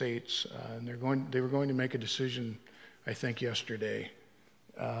to the States. And they were going to make a decision, I think, yesterday.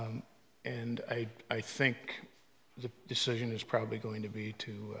 And I think the decision is probably going to be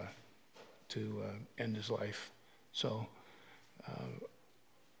to end his life. So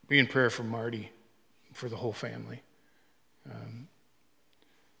be in prayer for Marty, for the whole family.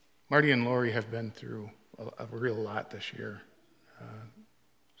 Marty and Lori have been through a real lot this year,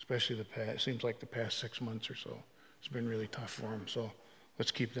 especially seems like the past 6 months or so. It's been really tough for them, so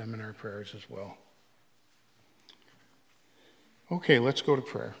let's keep them in our prayers as well. Okay, let's go to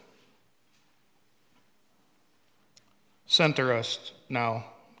prayer. Center us now,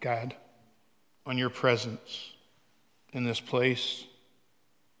 God, on your presence in this place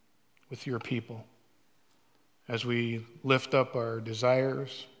with your people as we lift up our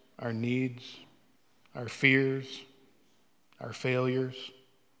desires, our needs, our fears, our failures.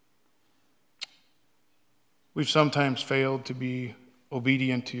 We've sometimes failed to be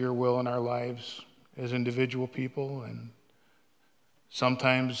obedient to your will in our lives as individual people, and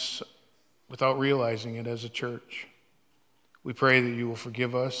sometimes without realizing it as a church. We pray that you will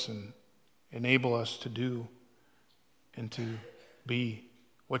forgive us and enable us to do and to be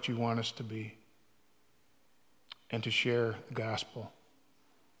what you want us to be and to share the gospel.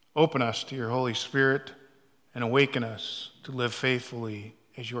 Open us to your Holy Spirit and awaken us to live faithfully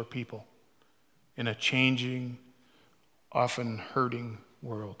as your people in a changing, often hurting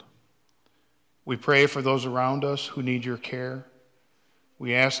world. We pray for those around us who need your care.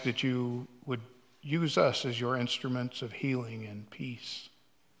 We ask that you would use us as your instruments of healing and peace.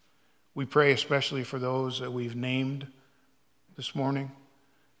 We pray especially for those that we've named this morning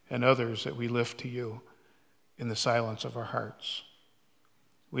and others that we lift to you in the silence of our hearts.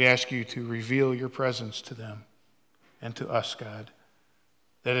 We ask you to reveal your presence to them and to us, God,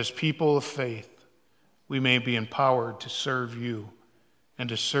 that as people of faith, we may be empowered to serve you and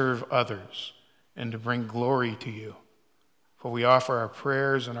to serve others and to bring glory to you. For we offer our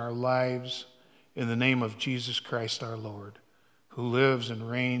prayers and our lives in the name of Jesus Christ our Lord, who lives and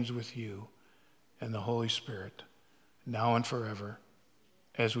reigns with you and the Holy Spirit, now and forever,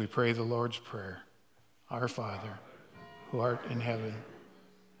 as we pray the Lord's Prayer. Our Father, who art in heaven,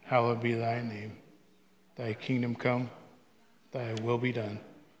 hallowed be thy name. Thy kingdom come, thy will be done,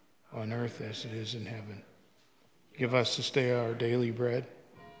 on earth as it is in heaven. Give us this day our daily bread,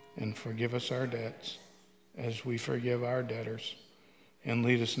 and forgive us our debts, as we forgive our debtors. And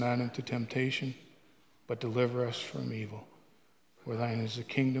lead us not into temptation, but deliver us from evil. For thine is the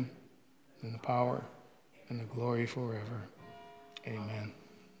kingdom, and the power, and the glory forever. Amen.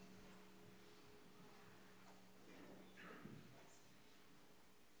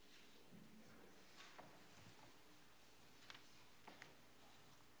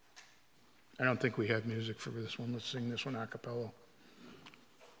 I don't think we have music for this one. Let's sing this one a cappella.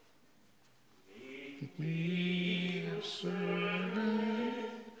 Make me a servant,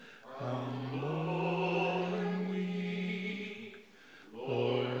 humble and weak.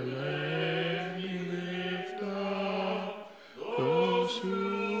 Lord, let me lift up those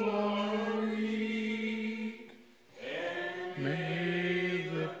who are weak. May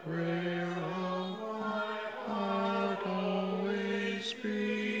the prayer of my heart always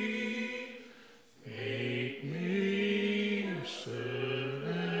be. Make me a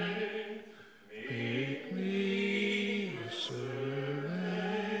servant. Make me a servant.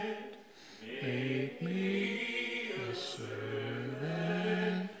 Make me a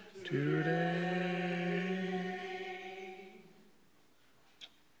servant today.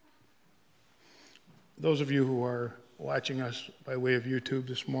 Those of you who are watching us by way of YouTube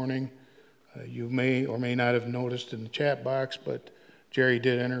this morning, you may or may not have noticed in the chat box, but Jerry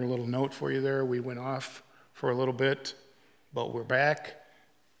did enter a little note for you there. We went off for a little bit, but we're back,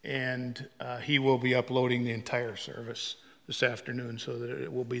 and he will be uploading the entire service this afternoon so that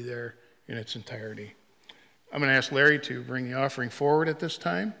it will be there in its entirety. I'm going to ask Larry to bring the offering forward at this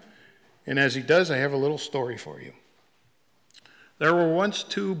time, and as he does, I have a little story for you. There were once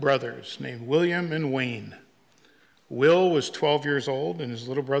two brothers named William and Wayne. Will was 12 years old, and his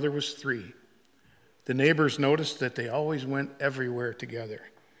little brother was 3. The neighbors noticed that they always went everywhere together.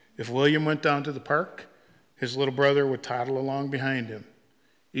 If William went down to the park, his little brother would toddle along behind him.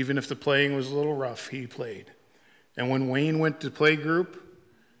 Even if the playing was a little rough, he played. And when Wayne went to play group,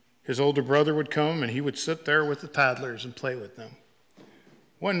 his older brother would come and he would sit there with the toddlers and play with them.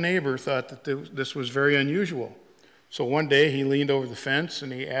 One neighbor thought that this was very unusual. So one day he leaned over the fence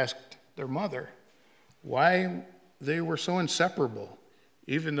and he asked their mother why they were so inseparable,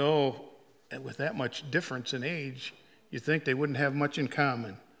 even though with that much difference in age, you'd think they wouldn't have much in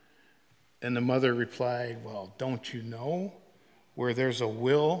common. And the mother replied, well, don't you know? Where there's a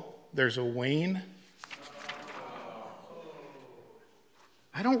Will, there's a Wayne.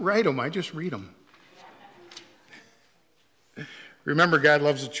 I don't write them, I just read them. Remember, God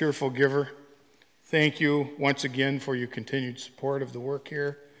loves a cheerful giver. Thank you once again for your continued support of the work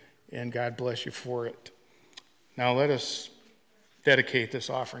here, and God bless you for it. Now let us dedicate this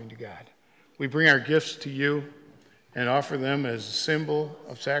offering to God. We bring our gifts to you and offer them as a symbol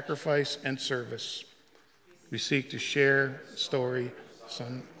of sacrifice and service. We seek to share a story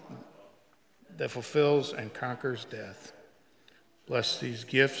that fulfills and conquers death. Bless these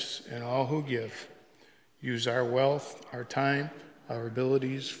gifts and all who give. Use our wealth, our time, our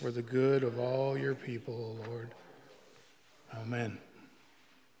abilities for the good of all your people, O Lord. Amen.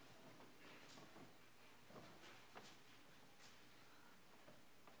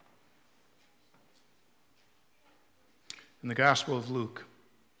 In the Gospel of Luke,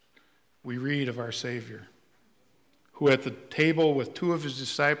 we read of our Savior, who at the table with 2 of his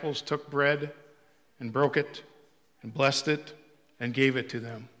disciples took bread and broke it and blessed it and gave it to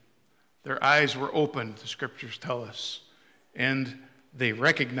them. Their eyes were opened, the scriptures tell us, and they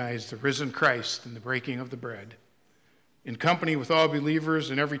recognized the risen Christ in the breaking of the bread. In company with all believers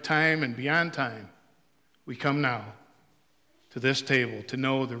in every time and beyond time, we come now to this table to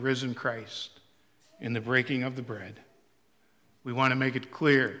know the risen Christ in the breaking of the bread. We want to make it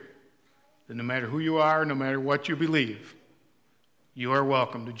clear that no matter who you are, no matter what you believe, you are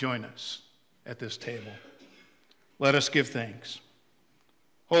welcome to join us at this table. Let us give thanks.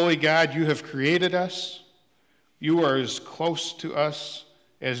 Holy God, you have created us. You are as close to us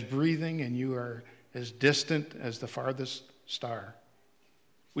as breathing, and you are as distant as the farthest star.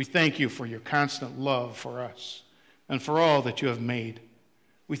 We thank you for your constant love for us and for all that you have made.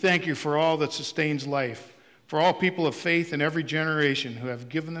 We thank you for all that sustains life, for all people of faith in every generation who have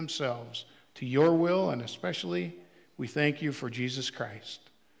given themselves to your will, and especially we thank you for Jesus Christ,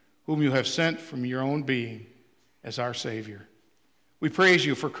 whom you have sent from your own being as our Savior. We praise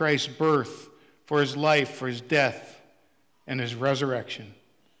you for Christ's birth, for his life, for his death, and his resurrection,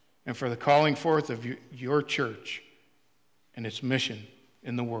 and for the calling forth of your church and its mission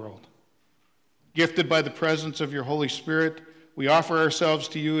in the world. Gifted by the presence of your Holy Spirit, we offer ourselves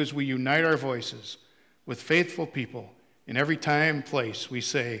to you as we unite our voices with faithful people in every time and place. We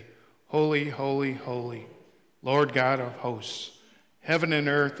say, Holy, holy, holy, Lord God of hosts. Heaven and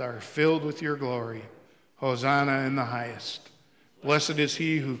earth are filled with your glory. Hosanna in the highest. Blessed is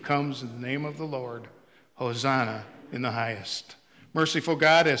he who comes in the name of the Lord. Hosanna in the highest. Merciful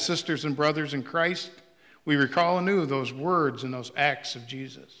God, as sisters and brothers in Christ, we recall anew those words and those acts of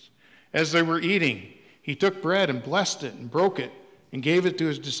Jesus. As they were eating, he took bread and blessed it and broke it and gave it to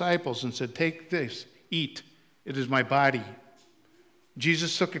his disciples and said, "Take this, eat, it is my body."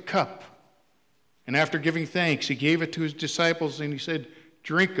 Jesus took a cup, and after giving thanks, he gave it to his disciples and he said,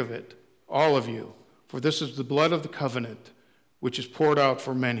 "Drink of it, all of you, for this is the blood of the covenant, which is poured out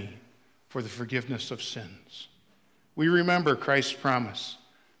for many for the forgiveness of sins." We remember Christ's promise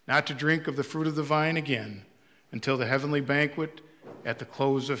not to drink of the fruit of the vine again until the heavenly banquet at the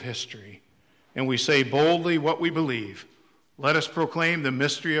close of history. And we say boldly what we believe. Let us proclaim the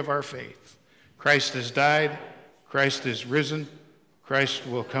mystery of our faith. Christ has died, Christ is risen, Christ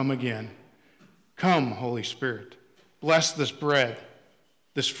will come again. Come, Holy Spirit, bless this bread,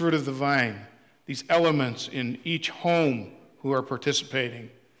 this fruit of the vine, these elements in each home who are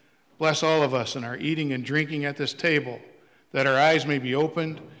participating. Bless all of us in our eating and drinking at this table, that our eyes may be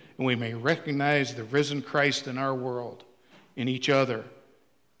opened and we may recognize the risen Christ in our world, in each other,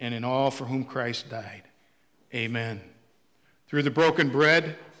 and in all for whom Christ died. Amen. Through the broken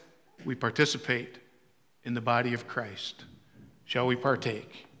bread, we participate in the body of Christ. Shall we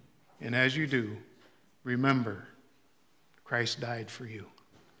partake? And as you do, remember, Christ died for you.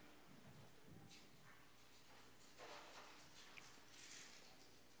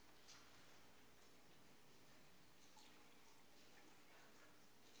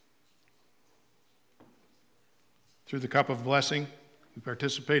 Through the cup of blessing, we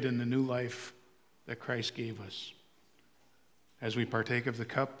participate in the new life that Christ gave us. As we partake of the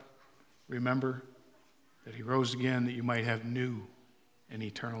cup, remember that he rose again that you might have new and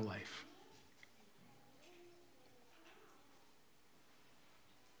eternal life.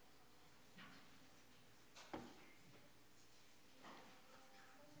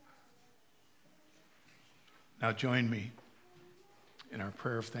 Now join me in our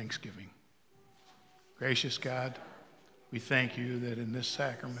prayer of thanksgiving. Gracious God, we thank you that in this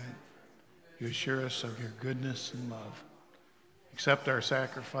sacrament you assure us of your goodness and love. Accept our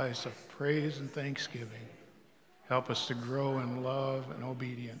sacrifice of praise and thanksgiving. Help us to grow in love and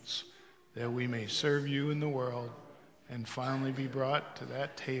obedience, that we may serve you in the world and finally be brought to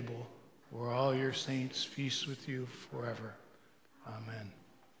that table where all your saints feast with you forever. Amen.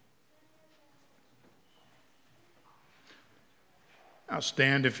 Now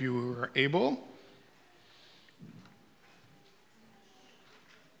stand if you are able.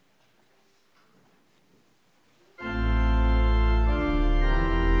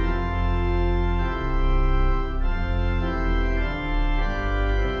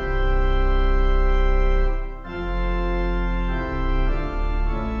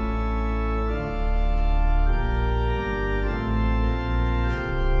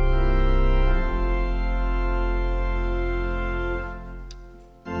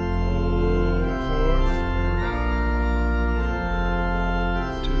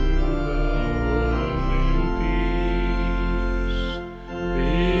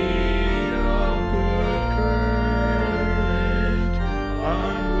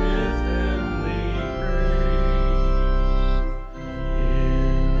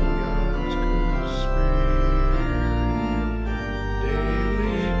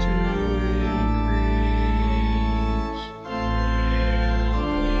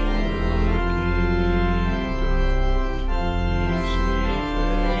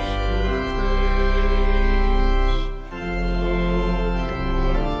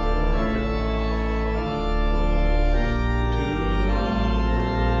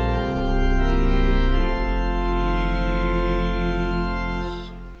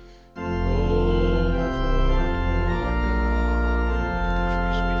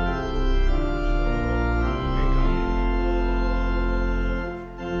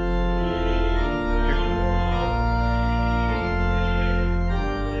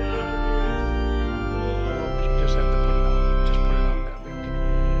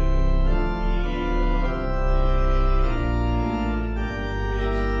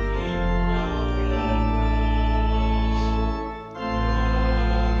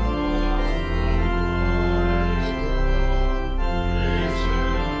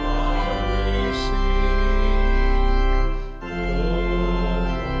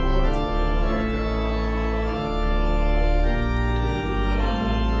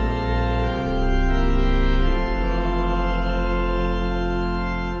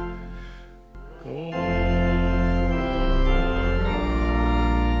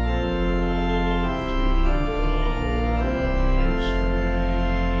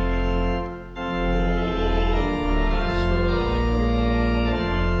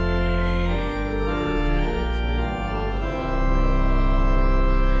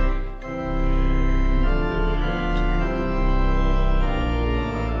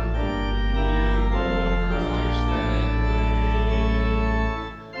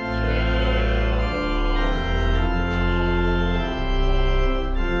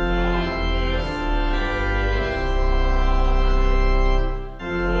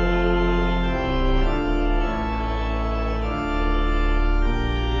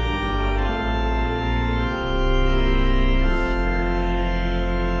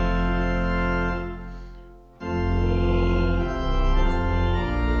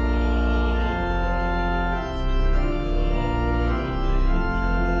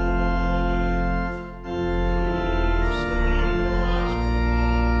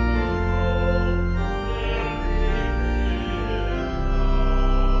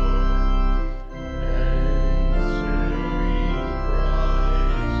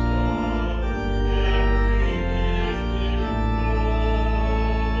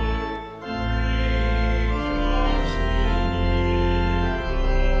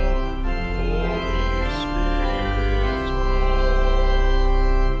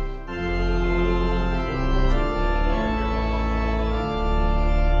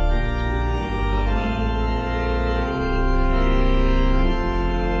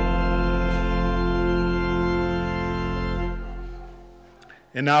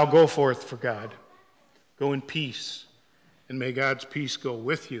 And now go forth for God. Go in peace, and may God's peace go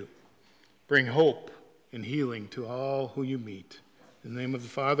with you. Bring hope and healing to all who you meet. In the name of the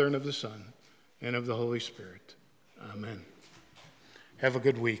Father, and of the Son, and of the Holy Spirit. Amen. Have a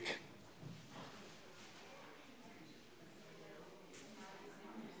good week.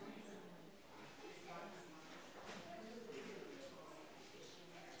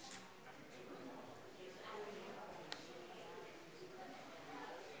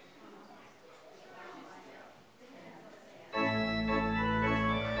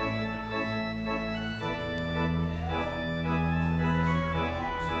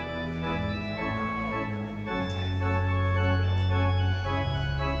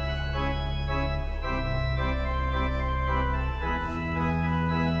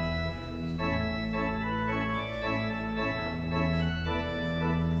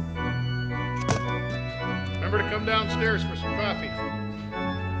 Remember to come downstairs for some coffee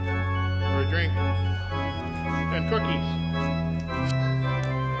or a drink and cookies.